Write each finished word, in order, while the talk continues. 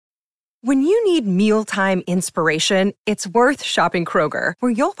When you need mealtime inspiration, it's worth shopping Kroger,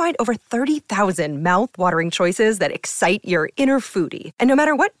 where you'll find over 30,000 mouth-watering choices that excite your inner foodie. And no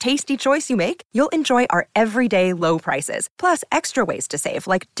matter what tasty choice you make, you'll enjoy our everyday low prices, plus extra ways to save,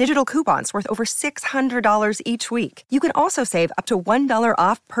 like digital coupons worth over $600 each week. You can also save up to $1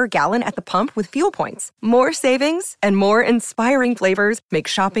 off per gallon at the pump with fuel points. More savings and more inspiring flavors make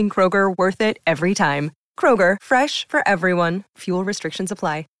shopping Kroger worth it every time. Kroger, fresh for everyone. Fuel restrictions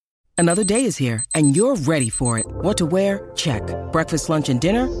apply. Another day is here, and you're ready for it. What to wear? Check. Breakfast, lunch, and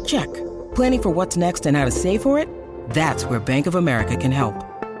dinner? Check. Planning for what's next and how to save for it? That's where Bank of America can help.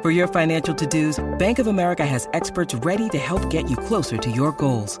 For your financial to-dos, Bank of America has experts ready to help get you closer to your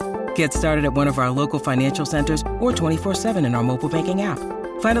goals. Get started at one of our local financial centers or 24/7 in our mobile banking app.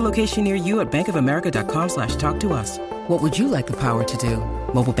 Find a location near you at bankofamerica.com/talktous. What would you like the power to do?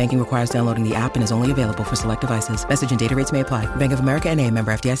 Mobile banking requires downloading the app and is only available for select devices. Message and data rates may apply. Bank of America N.A.,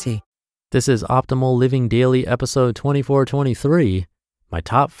 member FDIC. This is Optimal Living Daily, episode 2423, my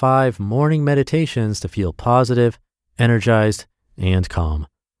top 5 morning meditations to feel positive, energized, and calm,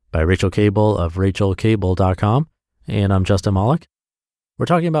 by Rachel Cable of rachelcable.com, and I'm Justin Malik. We're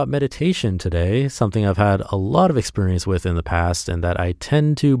talking about meditation today, something I've had a lot of experience with in the past and that I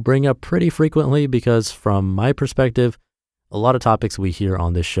tend to bring up pretty frequently because from my perspective, a lot of topics we hear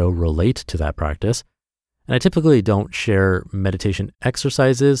on this show relate to that practice. And I typically don't share meditation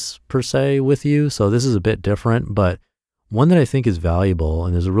exercises per se with you, so this is a bit different, but one that I think is valuable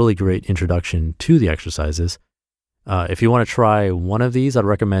and is a really great introduction to the exercises. If you want to try one of these, I'd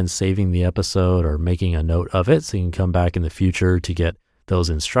recommend saving the episode or making a note of it so you can come back in the future to get those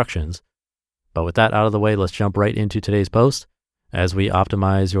instructions. But with that out of the way, let's jump right into today's post as we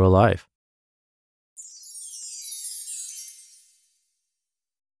optimize your life.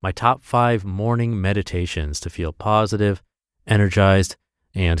 My top 5 morning meditations to feel positive, energized,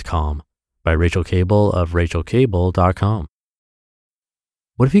 and calm, by Rachel Cable of rachelcable.com.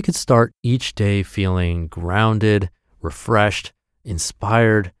 What if you could start each day feeling grounded, refreshed,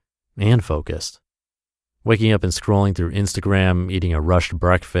 inspired, and focused? Waking up and scrolling through Instagram, eating a rushed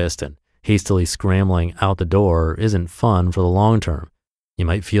breakfast, and hastily scrambling out the door isn't fun for the long term. You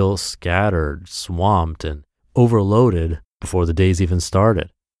might feel scattered, swamped, and overloaded before the day's even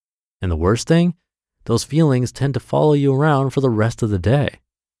started. And the worst thing, those feelings tend to follow you around for the rest of the day.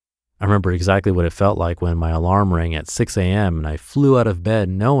 I remember exactly what it felt like when my alarm rang at 6 a.m. and I flew out of bed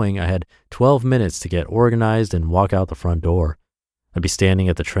knowing I had 12 minutes to get organized and walk out the front door. I'd be standing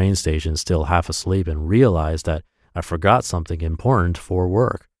at the train station still half asleep and realize that I forgot something important for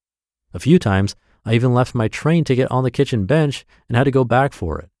work. A few times, I even left my train ticket on the kitchen bench and had to go back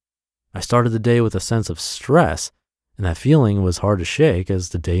for it. I started the day with a sense of stress, and that feeling was hard to shake as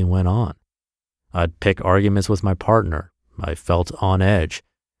the day went on. I'd pick arguments with my partner. I felt on edge.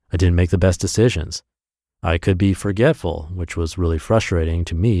 I didn't make the best decisions. I could be forgetful, which was really frustrating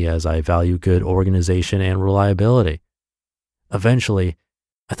to me as I value good organization and reliability. Eventually,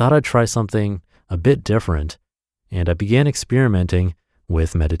 I thought I'd try something a bit different, and I began experimenting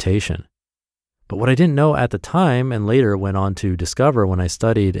with meditation. But what I didn't know at the time and later went on to discover when I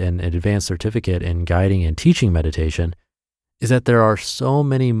studied an advanced certificate in guiding and teaching meditation is that there are so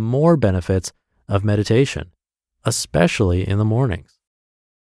many more benefits of meditation, especially in the mornings.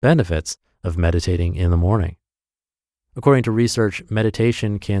 Benefits of meditating in the morning. According to research,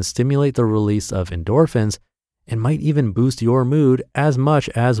 meditation can stimulate the release of endorphins and might even boost your mood as much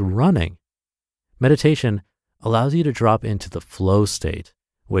as running. Meditation allows you to drop into the flow state,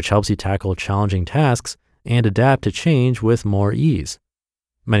 which helps you tackle challenging tasks and adapt to change with more ease.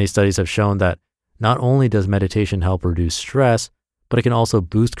 Many studies have shown that not only does meditation help reduce stress, but it can also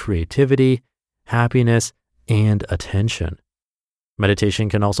boost creativity, happiness, and attention. Meditation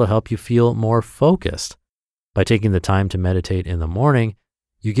can also help you feel more focused. By taking the time to meditate in the morning,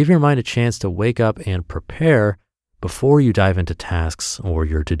 you give your mind a chance to wake up and prepare before you dive into tasks or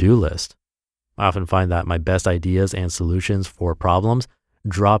your to-do list. I often find that my best ideas and solutions for problems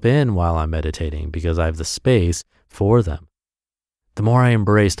drop in while I'm meditating because I have the space for them. The more I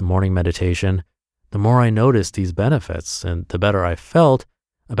embraced morning meditation, the more I noticed these benefits and the better I felt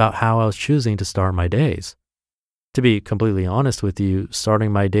about how I was choosing to start my days. To be completely honest with you,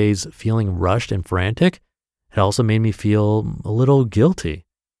 starting my days feeling rushed and frantic, it also made me feel a little guilty.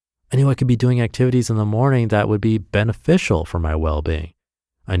 I knew I could be doing activities in the morning that would be beneficial for my well-being.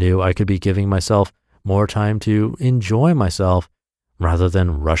 I knew I could be giving myself more time to enjoy myself rather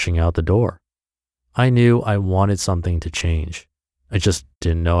than rushing out the door. I knew I wanted something to change. I just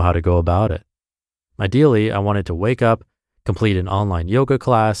didn't know how to go about it. Ideally, I wanted to wake up, complete an online yoga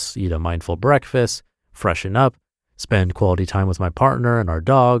class, eat a mindful breakfast, freshen up, spend quality time with my partner and our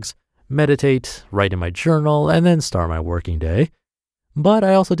dogs, meditate, write in my journal, and then start my working day. But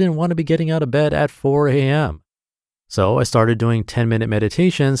I also didn't want to be getting out of bed at 4 a.m. So I started doing 10-minute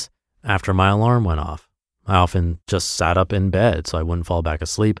meditations after my alarm went off. I often just sat up in bed so I wouldn't fall back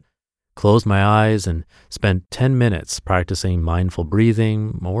asleep, closed my eyes, and spent 10 minutes practicing mindful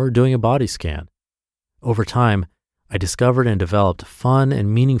breathing or doing a body scan. Over time, I discovered and developed fun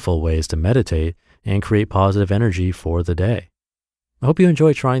and meaningful ways to meditate and create positive energy for the day. I hope you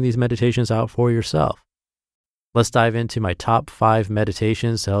enjoy trying these meditations out for yourself. Let's dive into my top 5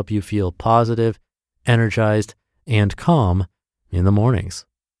 meditations to help you feel positive, energized, and calm in the mornings.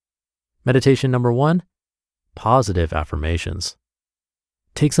 Meditation number 1, positive affirmations.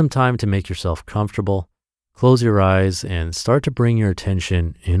 Take some time to make yourself comfortable, close your eyes, and start to bring your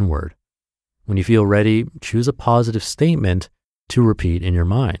attention inward. When you feel ready, choose a positive statement to repeat in your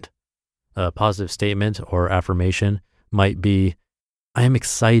mind. A positive statement or affirmation might be, I am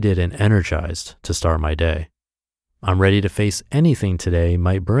excited and energized to start my day. I'm ready to face anything today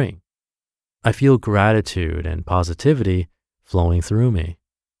might bring. I feel gratitude and positivity flowing through me.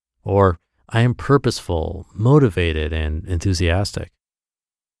 Or, I am purposeful, motivated, and enthusiastic.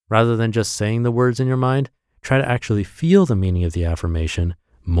 Rather than just saying the words in your mind, try to actually feel the meaning of the affirmation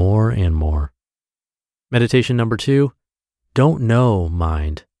more and more. Meditation number 2, don't know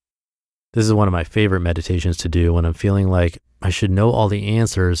mind. This is one of my favorite meditations to do when I'm feeling like I should know all the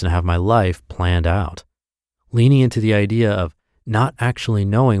answers and have my life planned out. Leaning into the idea of not actually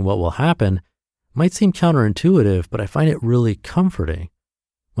knowing what will happen might seem counterintuitive, but I find it really comforting.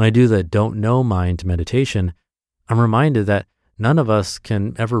 When I do the don't know mind meditation, I'm reminded that none of us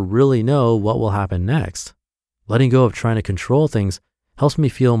can ever really know what will happen next. Letting go of trying to control things helps me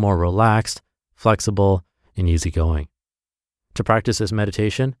feel more relaxed, flexible, and easygoing. To practice this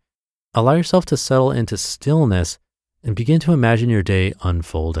meditation, allow yourself to settle into stillness and begin to imagine your day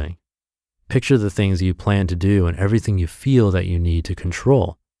unfolding. Picture the things you plan to do and everything you feel that you need to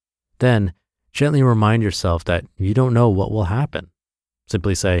control. Then, gently remind yourself that you don't know what will happen.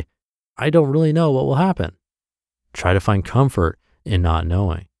 Simply say, I don't really know what will happen. Try to find comfort in not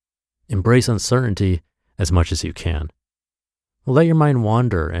knowing. Embrace uncertainty as much as you can. Let your mind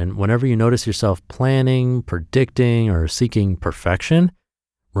wander, and whenever you notice yourself planning, predicting, or seeking perfection,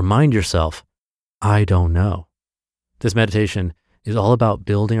 remind yourself, I don't know. This meditation is all about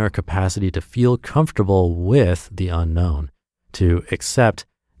building our capacity to feel comfortable with the unknown, to accept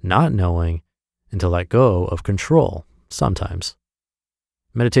not knowing, and to let go of control sometimes.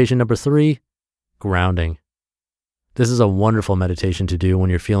 Meditation number 3, grounding. This is a wonderful meditation to do when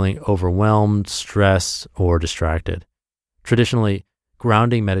you're feeling overwhelmed, stressed, or distracted. Traditionally,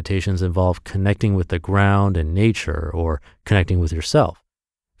 grounding meditations involve connecting with the ground and nature or connecting with yourself.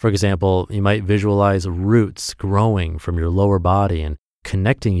 For example, you might visualize roots growing from your lower body and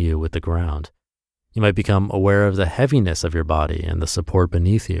connecting you with the ground. You might become aware of the heaviness of your body and the support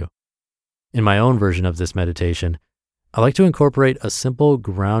beneath you. In my own version of this meditation, I like to incorporate a simple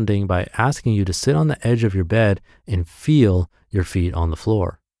grounding by asking you to sit on the edge of your bed and feel your feet on the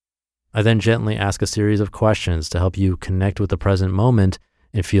floor. I then gently ask a series of questions to help you connect with the present moment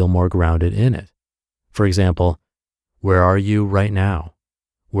and feel more grounded in it. For example, where are you right now?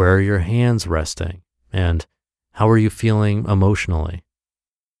 Where are your hands resting? And how are you feeling emotionally?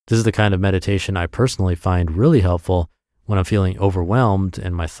 This is the kind of meditation I personally find really helpful when I'm feeling overwhelmed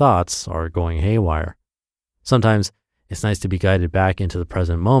and my thoughts are going haywire. Sometimes it's nice to be guided back into the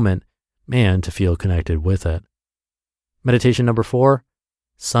present moment and to feel connected with it. Meditation number 4,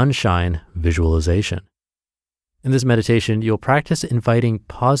 sunshine visualization. In this meditation, you'll practice inviting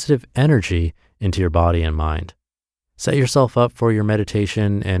positive energy into your body and mind. Set yourself up for your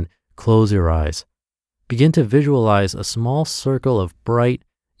meditation and close your eyes. Begin to visualize a small circle of bright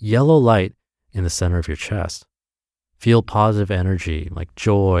yellow light in the center of your chest. Feel positive energy like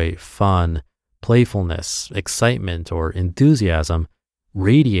joy, fun, playfulness, excitement, or enthusiasm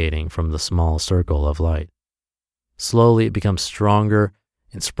radiating from the small circle of light. Slowly, it becomes stronger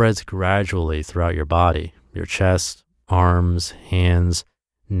and spreads gradually throughout your body, your chest, arms, hands,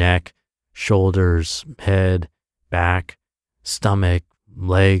 neck, shoulders, head, back, stomach,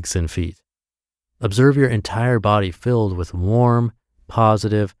 legs, and feet. Observe your entire body filled with warm,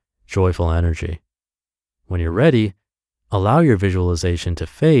 positive, joyful energy. When you're ready, allow your visualization to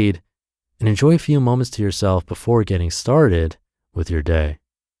fade and enjoy a few moments to yourself before getting started with your day.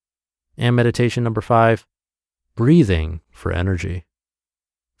 And meditation number 5, breathing for energy.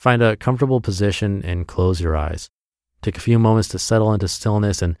 Find a comfortable position and close your eyes. Take a few moments to settle into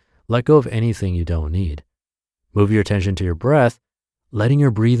stillness and let go of anything you don't need. Move your attention to your breath, letting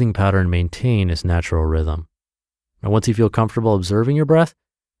your breathing pattern maintain its natural rhythm. And once you feel comfortable observing your breath,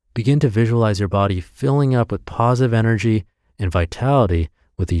 begin to visualize your body filling up with positive energy and vitality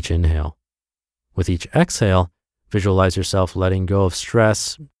with each inhale. With each exhale, visualize yourself letting go of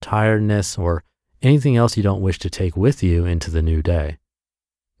stress, tiredness, or anything else you don't wish to take with you into the new day.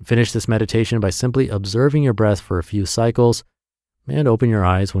 Finish this meditation by simply observing your breath for a few cycles and open your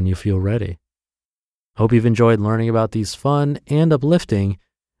eyes when you feel ready. Hope you've enjoyed learning about these fun and uplifting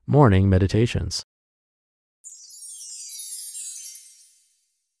morning meditations.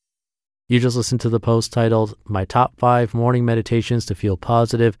 You just listened to the post titled, My Top 5 Morning Meditations to Feel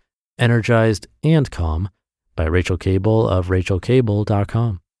Positive, Energized, and Calm by Rachel Cable of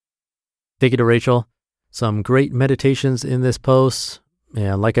rachelcable.com. Thank you to Rachel. Some great meditations in this post.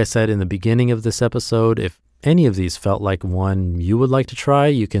 And like I said in the beginning of this episode, if any of these felt like one you would like to try,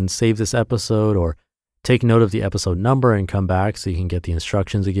 you can save this episode or take note of the episode number and come back so you can get the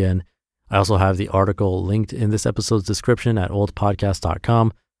instructions again. I also have the article linked in this episode's description at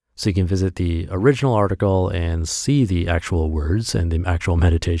oldpodcast.com. So you can visit the original article and see the actual words and the actual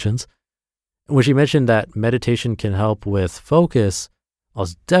meditations. When she mentioned that meditation can help with focus, I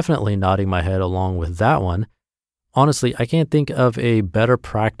was definitely nodding my head along with that one. Honestly, I can't think of a better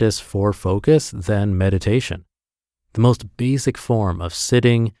practice for focus than meditation. The most basic form of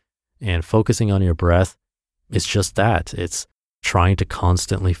sitting and focusing on your breath is just that. It's trying to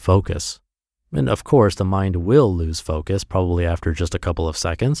constantly focus. And of course, the mind will lose focus probably after just a couple of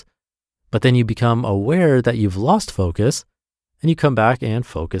seconds, but then you become aware that you've lost focus and you come back and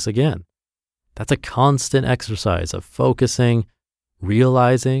focus again. That's a constant exercise of focusing,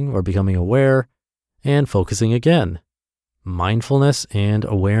 realizing or becoming aware, and focusing again. Mindfulness and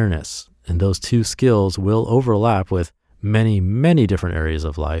awareness, and those two skills will overlap with many, many different areas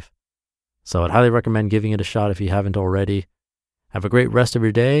of life. So I'd highly recommend giving it a shot if you haven't already. Have a great rest of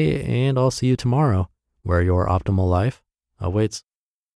your day, and I'll see you tomorrow, where your optimal life awaits.